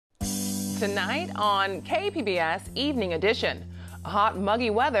Tonight on KPBS Evening Edition, hot,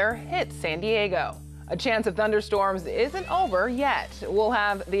 muggy weather hits San Diego. A chance of thunderstorms isn't over yet. We'll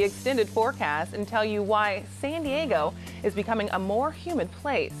have the extended forecast and tell you why San Diego is becoming a more humid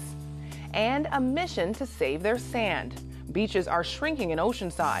place. And a mission to save their sand. Beaches are shrinking in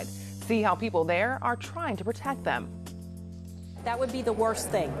Oceanside. See how people there are trying to protect them. That would be the worst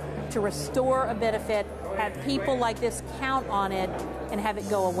thing, to restore a benefit, have people like this count on it, and have it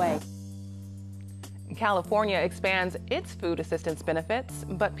go away. California expands its food assistance benefits,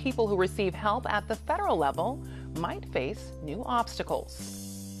 but people who receive help at the federal level might face new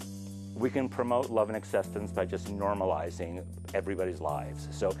obstacles. We can promote love and acceptance by just normalizing everybody's lives,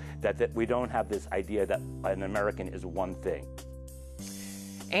 so that we don't have this idea that an American is one thing.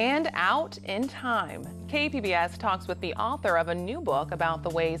 And out in time, KPBS talks with the author of a new book about the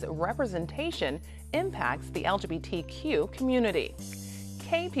ways representation impacts the LGBTQ community.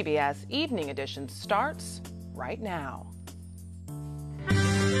 KPBS Evening Edition starts right now.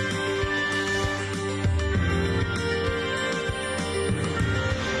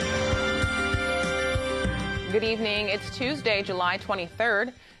 Good evening. It's Tuesday, July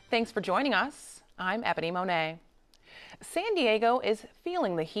 23rd. Thanks for joining us. I'm Ebony Monet. San Diego is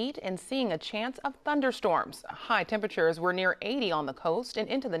feeling the heat and seeing a chance of thunderstorms. High temperatures were near 80 on the coast and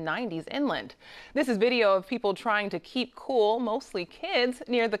into the 90s inland. This is video of people trying to keep cool, mostly kids,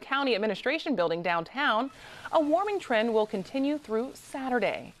 near the county administration building downtown. A warming trend will continue through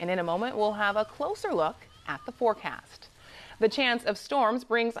Saturday, and in a moment we'll have a closer look at the forecast. The chance of storms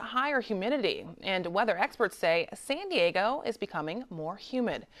brings higher humidity, and weather experts say San Diego is becoming more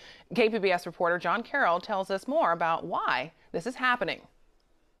humid. KPBS reporter John Carroll tells us more about why this is happening.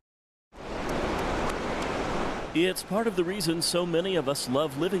 It's part of the reason so many of us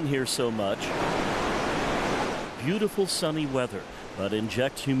love living here so much. Beautiful sunny weather, but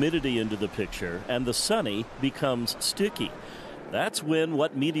inject humidity into the picture, and the sunny becomes sticky. That's when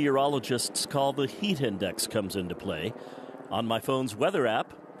what meteorologists call the heat index comes into play. On my phone's weather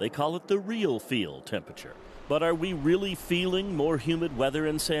app, they call it the real feel temperature. But are we really feeling more humid weather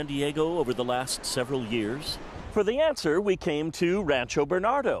in San Diego over the last several years? For the answer, we came to Rancho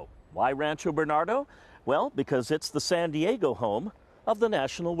Bernardo. Why Rancho Bernardo? Well, because it's the San Diego home of the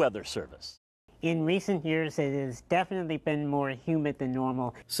National Weather Service. In recent years, it has definitely been more humid than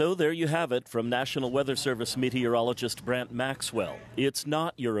normal. So there you have it from National Weather Service meteorologist Brant Maxwell. It's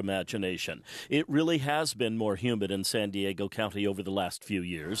not your imagination. It really has been more humid in San Diego County over the last few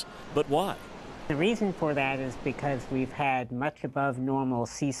years. But why? The reason for that is because we've had much above normal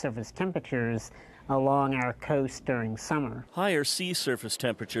sea surface temperatures along our coast during summer. Higher sea surface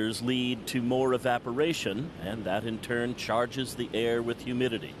temperatures lead to more evaporation, and that in turn charges the air with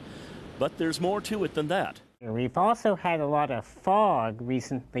humidity. But there's more to it than that. We've also had a lot of fog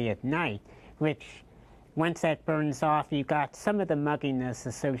recently at night, which, once that burns off, you've got some of the mugginess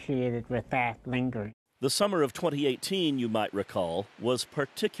associated with that lingering. The summer of 2018, you might recall, was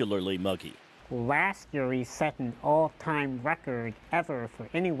particularly muggy. Last year, we set an all-time record ever for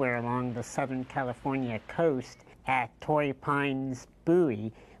anywhere along the Southern California coast at Torrey Pines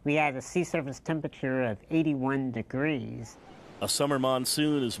Buoy. We had a sea surface temperature of 81 degrees. A summer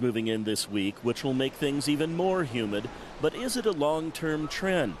monsoon is moving in this week, which will make things even more humid. But is it a long-term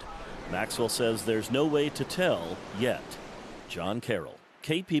trend? Maxwell says there's no way to tell yet. John Carroll,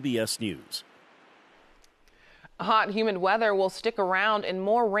 KPBS News. Hot, humid weather will stick around and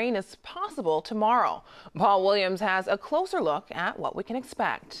more rain is possible tomorrow. Paul Williams has a closer look at what we can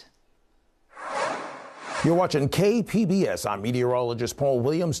expect. You're watching KPBS. I'm meteorologist Paul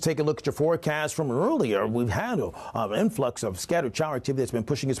Williams. Take a look at your forecast from earlier. We've had an influx of scattered shower activity that's been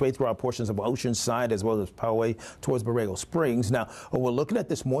pushing its way throughout portions of Oceanside as well as Poway towards Borrego Springs. Now, we're looking at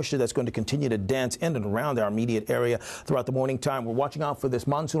this moisture that's going to continue to dance in and around our immediate area throughout the morning time. We're watching out for this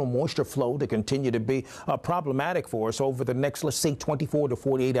monsoonal moisture flow to continue to be problematic for us over the next, let's say, 24 to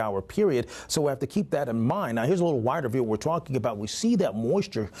 48 hour period. So we have to keep that in mind. Now, here's a little wider view we're talking about. We see that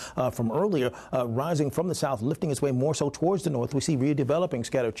moisture from earlier rising from the south, lifting its way more so towards the north. We see redeveloping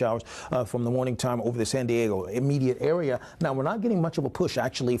scattered showers from the morning time over the San Diego immediate area. Now, we're not getting much of a push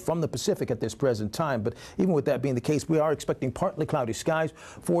actually from the Pacific at this present time, but even with that being the case, we are expecting partly cloudy skies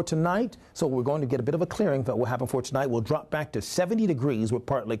for tonight. So we're going to get a bit of a clearing. But what happened for tonight will drop back to 70 degrees with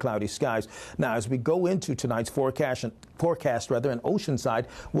partly cloudy skies. Now, as we go into tonight's forecast in Oceanside,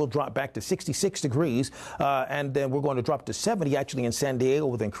 we'll drop back to 66 degrees, and then we're going to drop to 70 actually in San Diego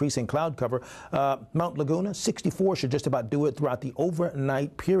with increasing cloud cover. Mount Laguna, 64 should just about do it throughout the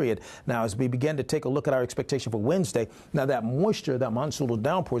overnight period. Now, as we begin to take a look at our expectation for Wednesday, now that moisture, that monsoonal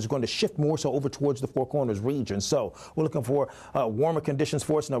downpour is going to shift more so over towards the Four Corners region. So we're looking for warmer conditions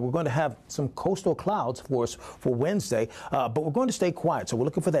for us. Now, we're going to have some coastal clouds for us for Wednesday, but we're going to stay quiet. So we're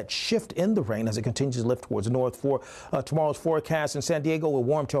looking for that shift in the rain as it continues to lift towards the north. For tomorrow's forecast in San Diego, will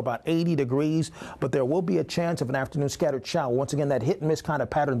warm to about 80 degrees, but there will be a chance of an afternoon scattered shower. Once again, that hit and miss kind of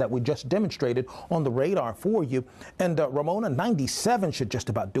pattern that we just demonstrated on the radar for you. And Ramona, 97 should just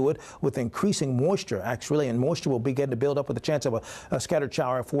about do it with increasing moisture, actually, and moisture will begin to build up with a chance of a scattered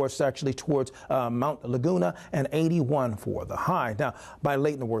shower for us actually towards Mount Laguna, and 81 for the high. Now, by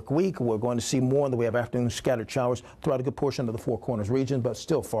late in the work week, we're going to see more in the way of afternoon scattered showers throughout a good portion of the Four Corners region, but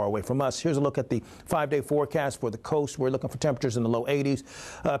still far away from us. Here's a look at the 5-day forecast for the coast. We're looking for temperatures in the low 80s.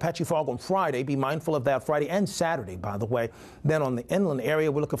 Patchy fog on Friday. Be mindful of that Friday and Saturday, by the way. Then on the inland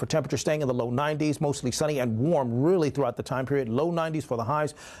area, we're looking for temperatures staying in the low 90s, mostly sunny and warm really throughout the time period. Low 90s for the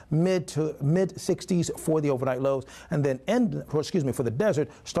highs, mid 60s for the overnight lows, and then for the desert,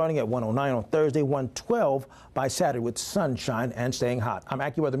 starting at 109 on Thursday, 112 by Saturday with sunshine and staying hot. I'm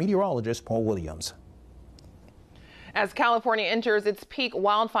AccuWeather meteorologist Paul Williams. As California enters its peak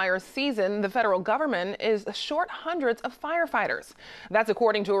wildfire season, the federal government is short hundreds of firefighters. That's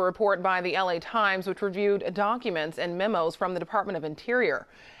according to a report by the LA Times, which reviewed documents and memos from the Department of Interior.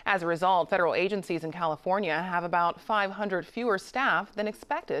 As a result, federal agencies in California have about 500 fewer staff than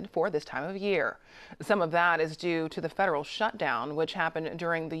expected for this time of year. Some of that is due to the federal shutdown, which happened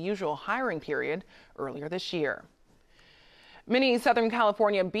during the usual hiring period earlier this year. Many Southern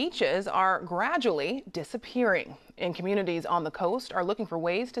California beaches are gradually disappearing, and communities on the coast are looking for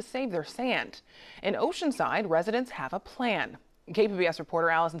ways to save their sand. In Oceanside, residents have a plan. KPBS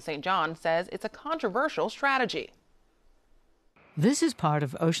reporter Allison St. John says it's a controversial strategy. This is part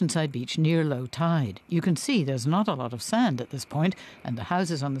of Oceanside Beach near low tide. You can see there's not a lot of sand at this point, and the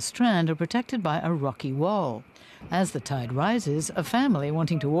houses on the strand are protected by a rocky wall. As the tide rises, a family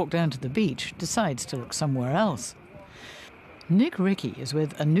wanting to walk down to the beach decides to look somewhere else. Nick Rickey is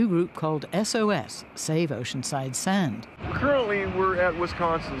with a new group called SOS, Save Oceanside Sand. Currently, we're at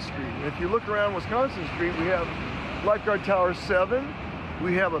Wisconsin Street. And if you look around Wisconsin Street, we have Lifeguard Tower 7.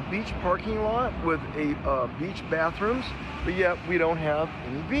 We have a beach parking lot with beach bathrooms, but yet we don't have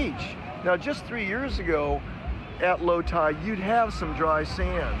any beach. Now, just 3 years ago, at low tide, you'd have some dry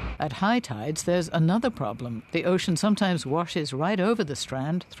sand. At high tides, there's another problem. The ocean sometimes washes right over the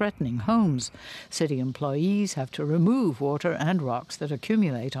strand, threatening homes. City employees have to remove water and rocks that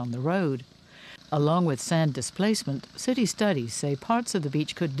accumulate on the road. Along with sand displacement, city studies say parts of the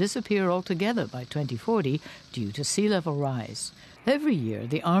beach could disappear altogether by 2040 due to sea level rise. Every year,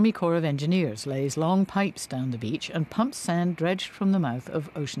 the Army Corps of Engineers lays long pipes down the beach and pumps sand dredged from the mouth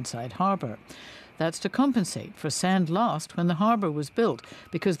of Oceanside Harbour. That's to compensate for sand lost when the harbour was built,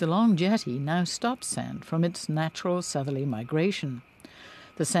 because the long jetty now stops sand from its natural southerly migration.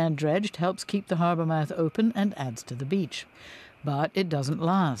 The sand dredged helps keep the harbour mouth open and adds to the beach. But it doesn't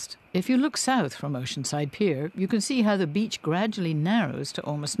last. If you look south from Oceanside Pier, you can see how the beach gradually narrows to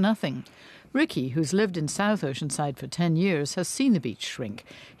almost nothing. Ricky, who's lived in South Oceanside for 10 years, has seen the beach shrink.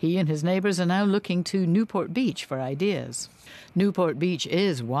 He and his neighbours are now looking to Newport Beach for ideas. Newport Beach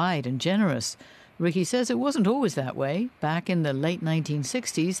is wide and generous. Ricky says it wasn't always that way. Back in the late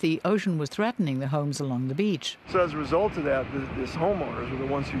 1960s, the ocean was threatening the homes along the beach. So as a result of that, this homeowners were the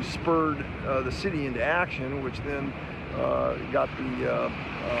ones who spurred the city into action, which then got the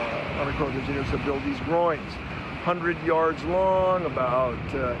Army Corps of Engineers to build these groins. 100 yards long, about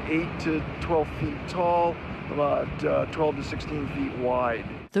 8 to 12 feet tall, about 12 to 16 feet wide.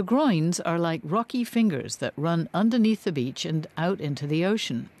 The groins are like rocky fingers that run underneath the beach and out into the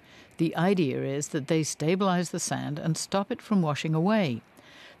ocean. The idea is that they stabilize the sand and stop it from washing away.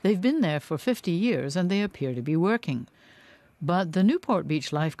 They've been there for 50 years and they appear to be working. But the Newport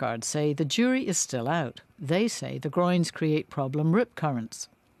Beach lifeguards say the jury is still out. They say the groins create problem rip currents.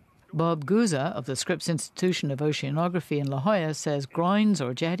 Bob Guza of the Scripps Institution of Oceanography in La Jolla says groins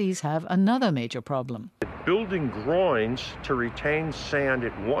or jetties have another major problem. Building groins to retain sand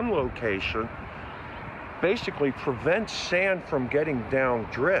at one location basically prevents sand from getting down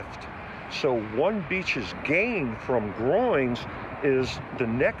drift. So one beach's gain from groins is the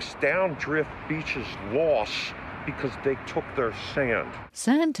next down drift beach's loss because they took their sand.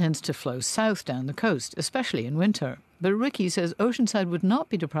 Sand tends to flow south down the coast, especially in winter. But Ricky says Oceanside would not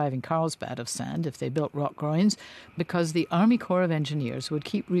be depriving Carlsbad of sand if they built rock groins because the Army Corps of Engineers would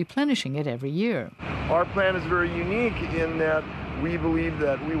keep replenishing it every year. Our plan is very unique in that we believe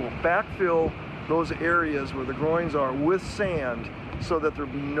that we will backfill those areas where the groins are with sand so that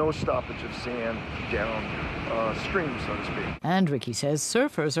there'll be no stoppage of sand downstream, so to speak. And Ricky says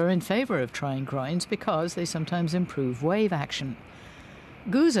surfers are in favor of trying groins because they sometimes improve wave action.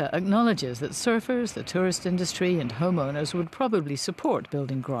 Guza acknowledges that surfers, the tourist industry and homeowners would probably support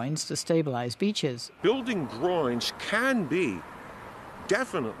building groins to stabilize beaches. Building groins can be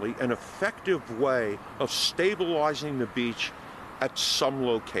definitely an effective way of stabilizing the beach at some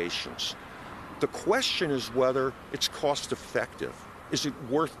locations. The question is whether it's cost effective. Is it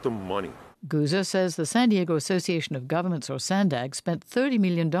worth the money? Guza says the San Diego Association of Governments, or SANDAG, spent $30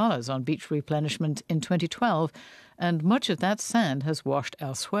 million on beach replenishment in 2012, and much of that sand has washed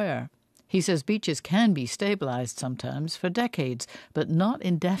elsewhere. He says beaches can be stabilized sometimes for decades, but not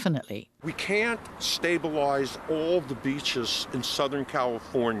indefinitely. We can't stabilize all the beaches in Southern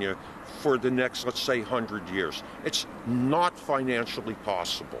California for the next, let's say, 100 years. It's not financially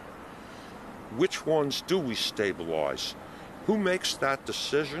possible. Which ones do we stabilize? Who makes that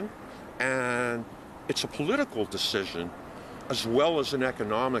decision? And it's a political decision as well as an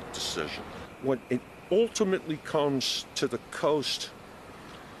economic decision. When it ultimately comes to the coast,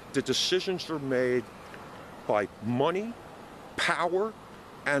 the decisions are made by money, power,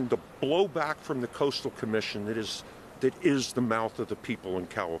 and the blowback from the Coastal Commission that is the mouth of the people in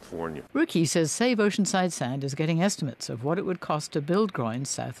California. Rookie says Save Oceanside Sand is getting estimates of what it would cost to build groins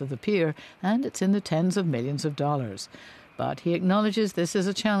south of the pier, and it's in the tens of millions of dollars. But he acknowledges this is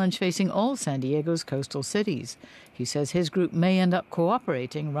a challenge facing all San Diego's coastal cities. He says his group may end up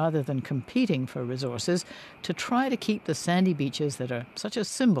cooperating rather than competing for resources to try to keep the sandy beaches that are such a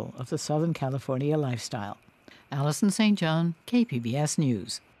symbol of the Southern California lifestyle. Alison St. John, KPBS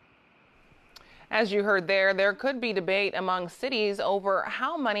News. As you heard there could be debate among cities over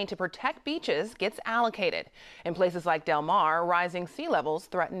how money to protect beaches gets allocated. In places like Del Mar, rising sea levels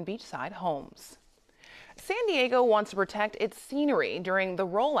threaten beachside homes. San Diego wants to protect its scenery during the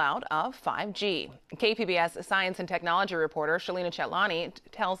rollout of 5G. KPBS science and technology reporter Shalina Chetlani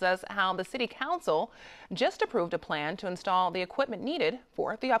tells us how the City Council just approved a plan to install the equipment needed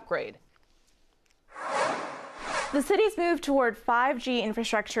for the upgrade. The city's move toward 5G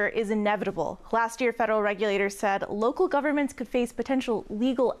infrastructure is inevitable. Last year, federal regulators said local governments could face potential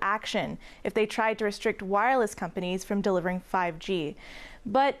legal action if they tried to restrict wireless companies from delivering 5G.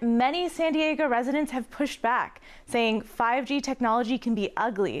 But many San Diego residents have pushed back, saying 5G technology can be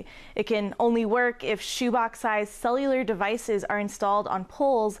ugly. It can only work if shoebox-sized cellular devices are installed on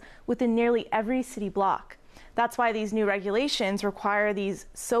poles within nearly every city block. That's why these new regulations require these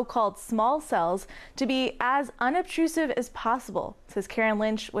so-called small cells to be as unobtrusive as possible, says Karen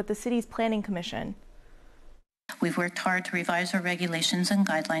Lynch with the city's Planning Commission. We've worked hard to revise our regulations and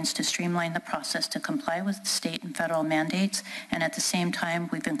guidelines to streamline the process to comply with state and federal mandates, and at the same time,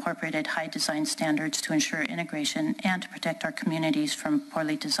 we've incorporated high design standards to ensure integration and to protect our communities from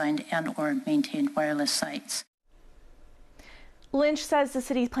poorly designed and/or maintained wireless sites. Lynch says the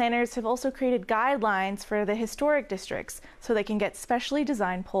city's planners have also created guidelines for the historic districts so they can get specially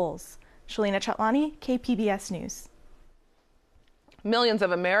designed poles. Shalina Chetlani, KPBS News. Millions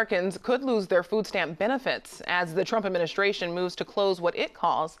of Americans could lose their food stamp benefits as the Trump administration moves to close what it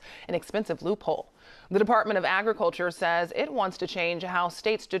calls an expensive loophole. The Department of Agriculture says it wants to change how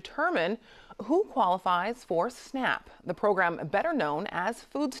states determine who qualifies for SNAP, the program better known as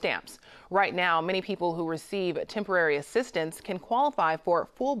food stamps. Right now, many people who receive temporary assistance can qualify for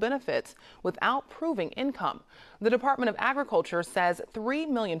full benefits without proving income. The Department of Agriculture says 3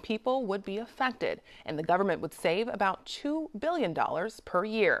 million people would be affected, and the government would save about $2 billion per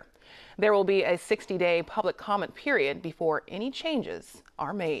year. There will be a 60-day public comment period before any changes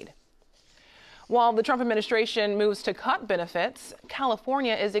are made. While the Trump administration moves to cut benefits,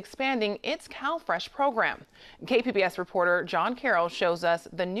 California is expanding its Calfresh program. KPBS reporter John Carroll shows us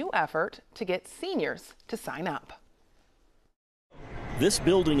the new effort to get seniors to sign up. This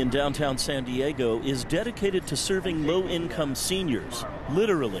building in downtown San Diego is dedicated to serving low-income seniors,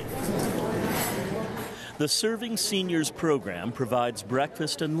 literally. The Serving Seniors program provides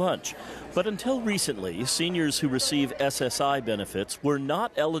breakfast and lunch, but until recently, seniors who receive SSI benefits were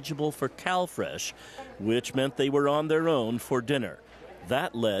not eligible for Calfresh, which meant they were on their own for dinner.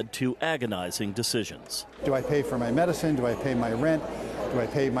 That led to agonizing decisions. Do I pay for my medicine? Do I pay my rent? Do I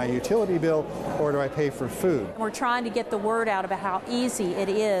pay my utility bill? Or do I pay for food? We're trying to get the word out about how easy it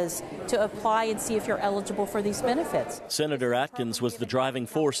is to apply and see if you're eligible for these benefits. Senator Atkins was the driving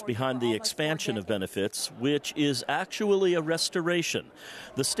force behind the expansion of benefits, which is actually a restoration.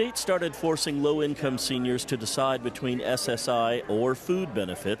 The state started forcing low-income seniors to decide between SSI or food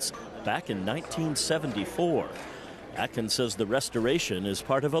benefits back in 1974. Atkins says the restoration is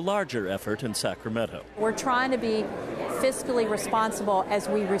part of a larger effort in Sacramento. We're trying to be fiscally responsible as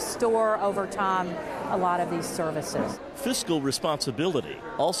we restore over time a lot of these services. Fiscal responsibility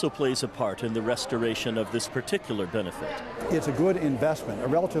also plays a part in the restoration of this particular benefit. It's a good investment, a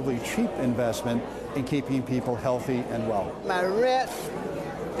relatively cheap investment in keeping people healthy and well. My rent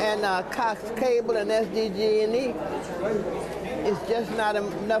and Cox Cable and SDG&E, it's just not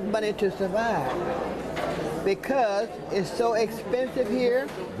enough money to survive because it's so expensive here.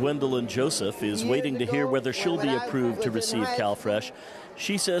 Gwendolyn Joseph is waiting to hear whether she'll be approved to receive Calfresh.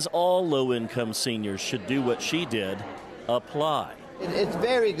 She says all low-income seniors should do what she did, apply. It's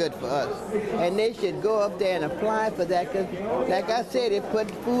very good for us, and they should go up there and apply for that because, like I said, it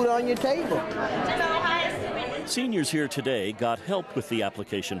puts food on your table. Seniors here today got help with the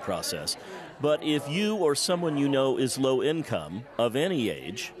application process. But if you or someone you know is low income, of any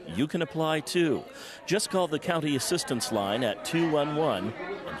age, you can apply too. Just call the county assistance line at 211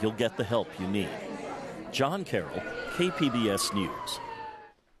 and you'll get the help you need. John Carroll, KPBS News.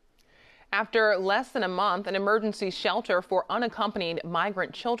 After less than a month, an emergency shelter for unaccompanied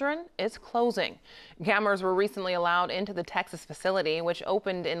migrant children is closing. Campers were recently allowed into the Texas facility, which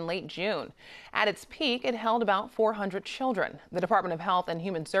opened in late June. At its peak, it held about 400 children. The Department of Health and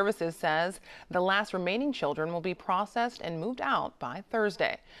Human Services says the last remaining children will be processed and moved out by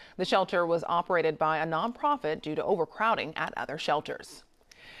Thursday. The shelter was operated by a nonprofit due to overcrowding at other shelters.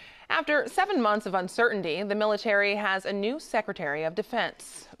 After 7 months of uncertainty, the military has a new Secretary of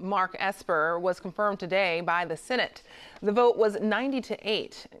Defense. Mark Esper was confirmed today by the Senate. The vote was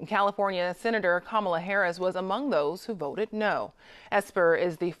 90-8. California Senator Kamala Harris was among those who voted no. Esper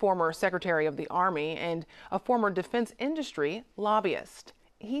is the former Secretary of the Army and a former defense industry lobbyist.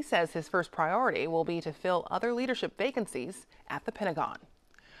 He says his first priority will be to fill other leadership vacancies at the Pentagon.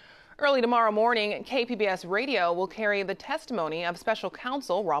 Early tomorrow morning, KPBS Radio will carry the testimony of Special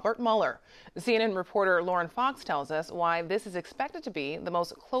Counsel Robert Mueller. CNN reporter Lauren Fox tells us why this is expected to be the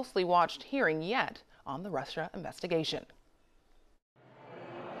most closely watched hearing yet on the Russia investigation.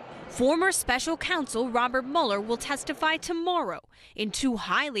 Former Special Counsel Robert Mueller will testify tomorrow in two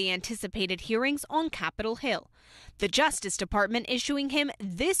highly anticipated hearings on Capitol Hill. The Justice Department issuing him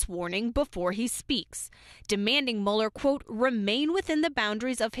this warning before he speaks, demanding Mueller, quote, remain within the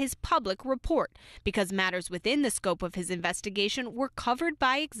boundaries of his public report because matters within the scope of his investigation were covered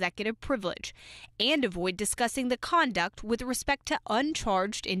by executive privilege, and avoid discussing the conduct with respect to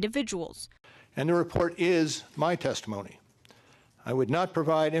uncharged individuals. And the report is my testimony. I would not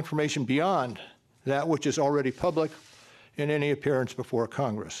provide information beyond that which is already public in any appearance before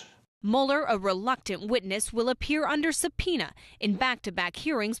Congress. Mueller, a reluctant witness, will appear under subpoena in back-to-back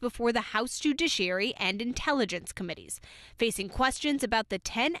hearings before the House Judiciary and Intelligence Committees, facing questions about the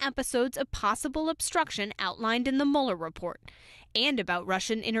 10 episodes of possible obstruction outlined in the Mueller report, and about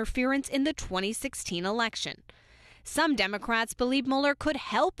Russian interference in the 2016 election. Some Democrats believe Mueller could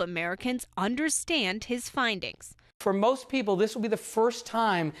help Americans understand his findings. For most people, this will be the first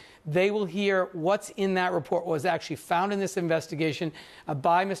time they will hear what's in that report, what was actually found in this investigation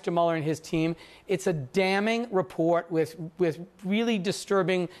by Mr. Mueller and his team. It's a damning report with really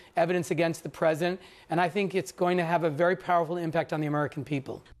disturbing evidence against the president, and I think it's going to have a very powerful impact on the American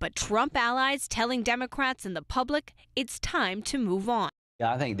people. But Trump allies telling Democrats and the public it's time to move on.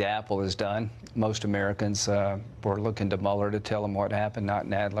 I think the apple is done. Most Americans were looking to Mueller to tell them what happened, not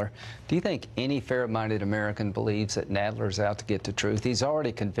Nadler. Do you think any fair-minded American believes that Nadler's out to get the truth? He's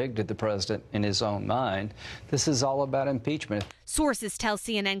already convicted the president in his own mind. This is all about impeachment. Sources tell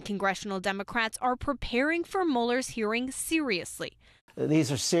CNN congressional Democrats are preparing for Mueller's hearing seriously.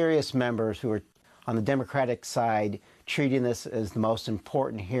 These are serious members who are on the Democratic side treating this as the most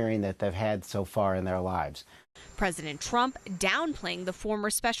important hearing that they've had so far in their lives. President Trump downplaying the former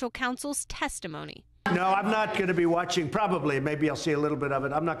special counsel's testimony. No, I'm not going to be watching, probably, maybe I'll see a little bit of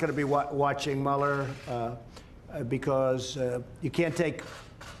it. I'm not going to be watching Mueller because you can't take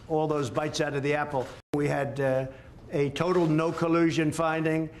all those bites out of the apple. We had a total no collusion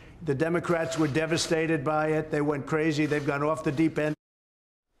finding. The Democrats were devastated by it. They went crazy. They've gone off the deep end.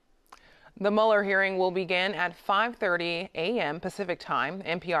 The Mueller hearing will begin at 5:30 a.m. Pacific time.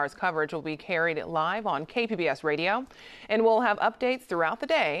 NPR's coverage will be carried live on KPBS Radio, and we'll have updates throughout the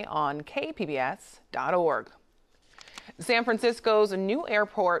day on kpbs.org. San Francisco's new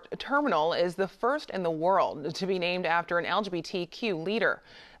airport terminal is the first in the world to be named after an LGBTQ leader.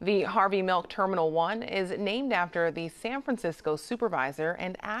 The Harvey Milk Terminal 1 is named after the San Francisco supervisor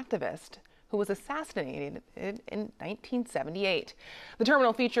and activist who was assassinated in 1978. The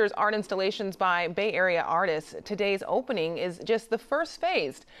terminal features art installations by Bay Area artists. Today's opening is just the first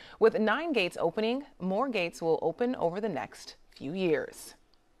phase. With 9 gates opening, more gates will open over the next few years.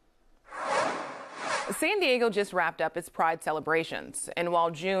 San Diego just wrapped up its Pride celebrations, and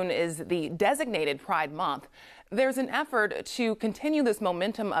while June is the designated Pride Month, there's an effort to continue this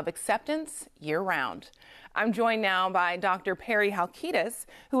momentum of acceptance year-round. I'm joined now by Dr. Perry Halkitis,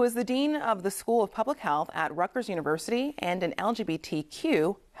 who is the Dean of the School of Public Health at Rutgers University and an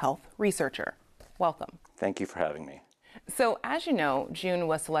LGBTQ health researcher. Welcome. Thank you for having me. So, as you know, June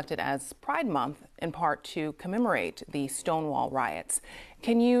was selected as Pride Month in part to commemorate the Stonewall riots.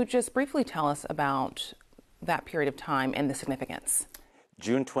 Can you just briefly tell us about that period of time and the significance?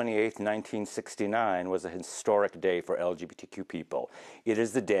 June 28, 1969 was a historic day for LGBTQ people. It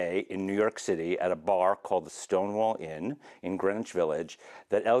is the day in New York City at a bar called the Stonewall Inn in Greenwich Village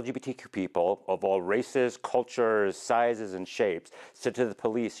that LGBTQ people of all races, cultures, sizes, and shapes said to the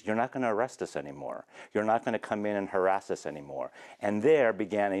police, "You're not going to arrest us anymore. You're not going to come in and harass us anymore." And there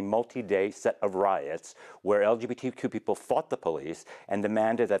began a multi-day set of riots where LGBTQ people fought the police and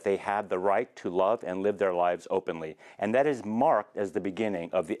demanded that they had the right to love and live their lives openly. And that is marked as the beginning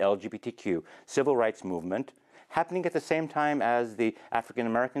of the LGBTQ civil rights movement, happening at the same time as the African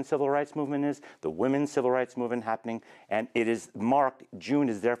American civil rights movement is, the women's civil rights movement happening, and it is marked, June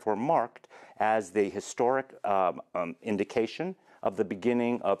is therefore marked as the historic indication of the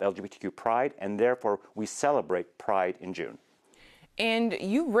beginning of LGBTQ Pride, and therefore we celebrate Pride in June. And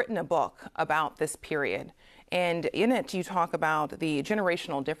you've written a book about this period, and in it you talk about the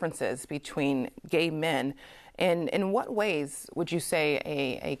generational differences between gay men. And in what ways would you say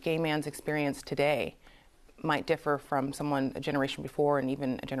a gay man's experience today might differ from someone a generation before and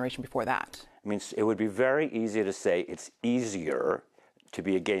even a generation before that? I mean, it would be very easy to say it's easier to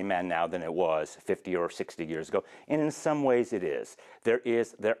be a gay man now than it was 50 or 60 years ago. And in some ways it is.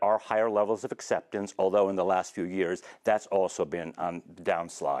 There are higher levels of acceptance, although in the last few years that's also been on the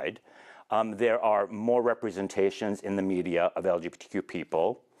downslide. There are more representations in the media of LGBTQ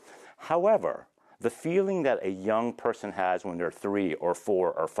people. However, the feeling that a young person has when they're 3 or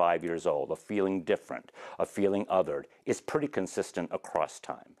 4 or 5 years old, of feeling different, of feeling othered, is pretty consistent across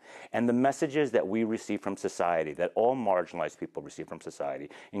time. And the messages that we receive from society, that all marginalized people receive from society,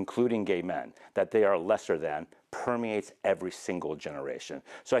 including gay men, that they are lesser than, permeates every single generation.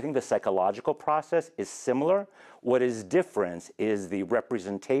 So I think the psychological process is similar. What is different is the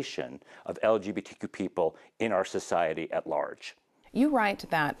representation of LGBTQ people in our society at large. You write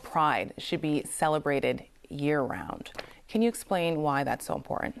that Pride should be celebrated year-round. Can you explain why that's so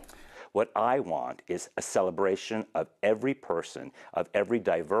important? What I want is a celebration of every person, of every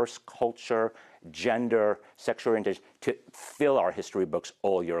diverse culture, gender, sexual orientation, to fill our history books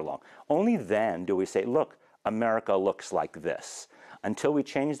all year long. Only then do we say, look, America looks like this. Until we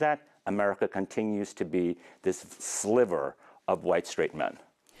change that, America continues to be this sliver of white straight men.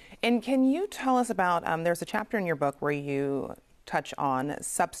 And can you tell us about, there's a chapter in your book where you touch on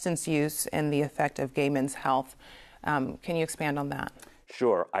substance use and the effect of gay men's health. Can you expand on that?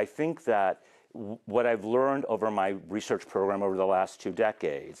 Sure. I think that what I've learned over my research program over the last 2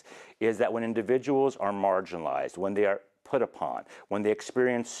 decades is that when individuals are marginalized, when they are put upon, when they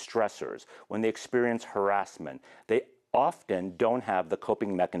experience stressors, when they experience harassment, they often don't have the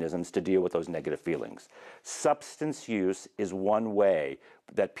coping mechanisms to deal with those negative feelings. Substance use is one way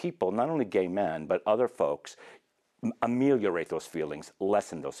that people, not only gay men, but other folks, ameliorate those feelings,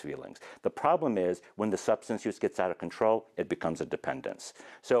 lessen those feelings. The problem is when the substance use gets out of control, it becomes a dependence.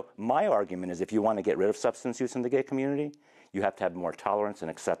 So my argument is if you want to get rid of substance use in the gay community, you have to have more tolerance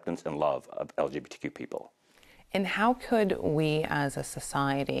and acceptance and love of LGBTQ people. And how could we as a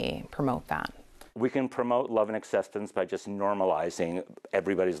society promote that? We can promote love and acceptance by just normalizing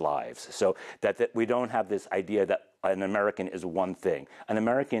everybody's lives so that we don't have this idea that an American is one thing. An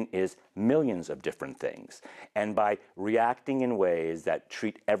American is millions of different things. And by reacting in ways that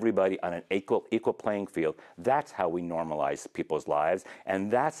treat everybody on an equal playing field, that's how we normalize people's lives,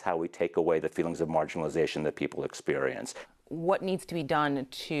 and that's how we take away the feelings of marginalization that people experience. What needs to be done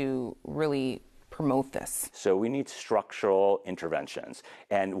to really promote this? So we need structural interventions.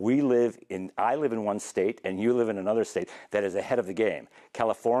 And I live in one state and you live in another state that is ahead of the game.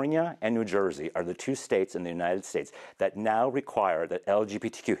 California and New Jersey are the 2 states in the United States that now require that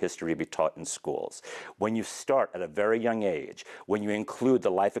LGBTQ history be taught in schools. When you start at a very young age, when you include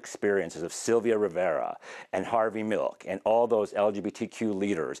the life experiences of Sylvia Rivera and Harvey Milk and all those LGBTQ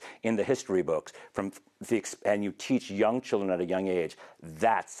leaders in the history books, and you teach young children at a young age,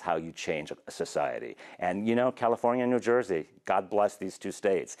 that's how you change a society. society. And you know, California and New Jersey, God bless these two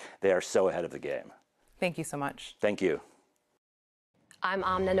states. They are so ahead of the game. Thank you so much. Thank you. I'm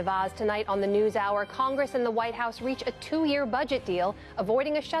Amna Nawaz. Tonight on the NewsHour, Congress and the White House reach a 2-year budget deal,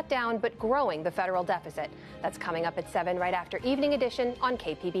 avoiding a shutdown but growing the federal deficit. That's coming up at 7 right after Evening Edition on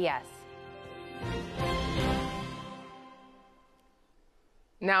KPBS.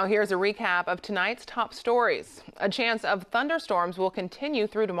 Now here's a recap of tonight's top stories. A chance of thunderstorms will continue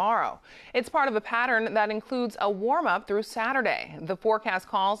through tomorrow. It's part of a pattern that includes a warm-up through Saturday. The forecast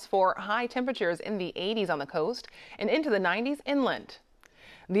calls for high temperatures in the 80s on the coast and into the 90s inland.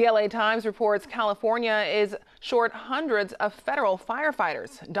 The LA Times reports California is short hundreds of federal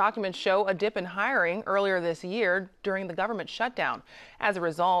firefighters. Documents show a dip in hiring earlier this year during the government shutdown. As a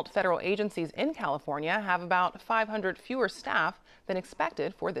result, federal agencies in California have about 500 fewer staff than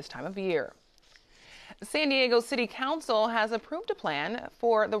expected for this time of year. San Diego City Council has approved a plan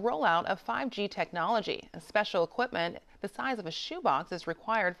for the rollout of 5G technology. Special equipment the size of a shoebox is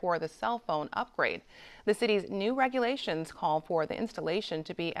required for the cell phone upgrade. The city's new regulations call for the installation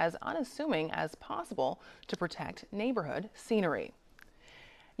to be as unassuming as possible to protect neighborhood scenery.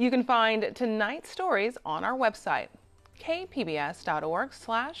 You can find tonight's stories on our website,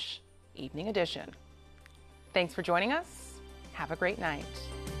 kpbs.org/evening edition. Thanks for joining us. Have a great night.